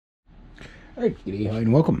Alright, g'day, hi,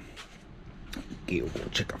 and welcome. Okay, we'll go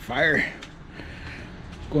check our fire.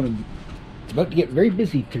 It's about to get very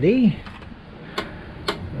busy today.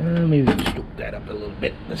 Maybe we'll stoke that up a little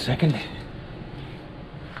bit in a second.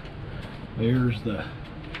 There's the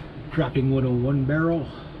Trapping 101 barrel,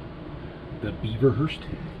 the Beaverhurst,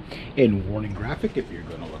 and warning graphic. If you're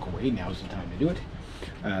going to look away, now's the time to do it.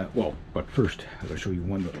 But first, I'm going to show you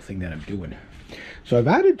one little thing that I'm doing. So I've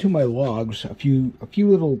added to my logs a few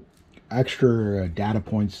little extra data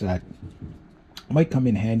points that might come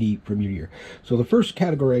in handy from year to year. So the first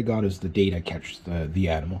category I got is the date I catch the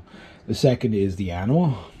animal. The second is the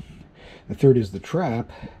animal. The third is the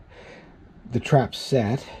trap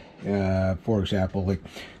set. For example, like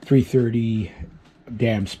 330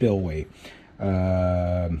 dam spillway,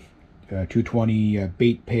 220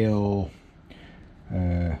 bait pail.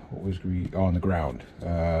 What was on the ground?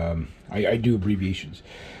 I do abbreviations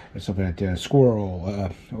and stuff like that.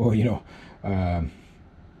 Squirrel. What do you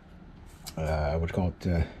call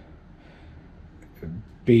it?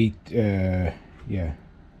 Bait. Yeah.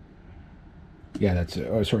 That's.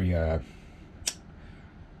 Oh, sorry.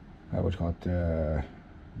 What's called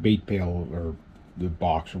bait pail or the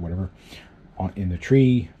box or whatever in the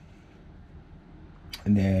tree.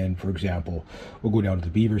 And then, for example, we'll go down to the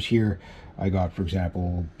beavers here. I got, for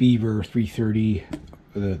example, beaver 330,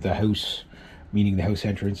 the house, meaning the house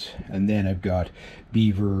entrance. And then I've got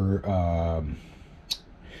beaver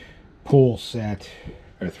pole set,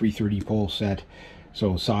 or 330 pole set.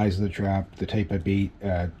 So size of the trap, the type of bait,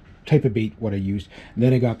 what I used. And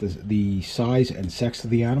then I got the size and sex of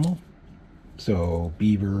the animal. So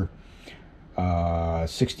beaver,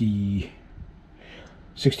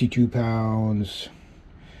 62 pounds,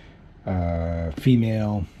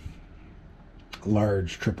 female,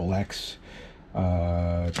 large, XXX.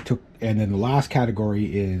 And then the last category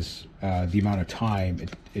is the amount of time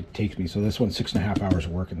it takes me. So this one's 6.5 hours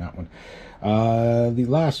of work in that one. The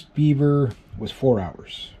last beaver was 4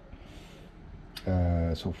 hours.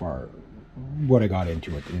 So far, what I got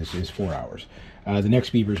into it is 4 hours. The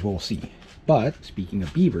next beavers we'll see. But speaking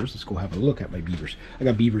of beavers, let's go have a look at my beavers. I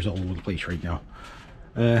got beavers all over the place right now.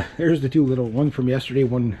 There's the two little, one from yesterday,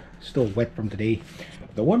 one still wet from today.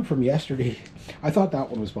 The one from yesterday, I thought that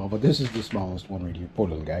one was small, but this is the smallest one right here. Poor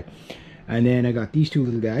little guy. And then I got these two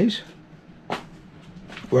little guys.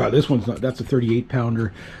 Well, this one's not, that's a 38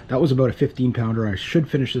 pounder. That was about a 15 pounder. I should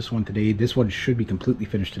finish this one today. This one should be completely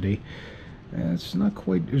finished today. It's not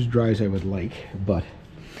quite as dry as I would like, but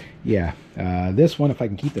yeah. This one, if I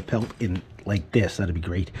can keep the pelt in like this, that'd be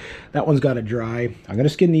great. That one's got to dry. I'm going to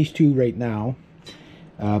skin these two right now.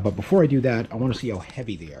 But before I do that, I want to see how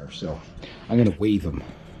heavy they are. So I'm going to weigh them.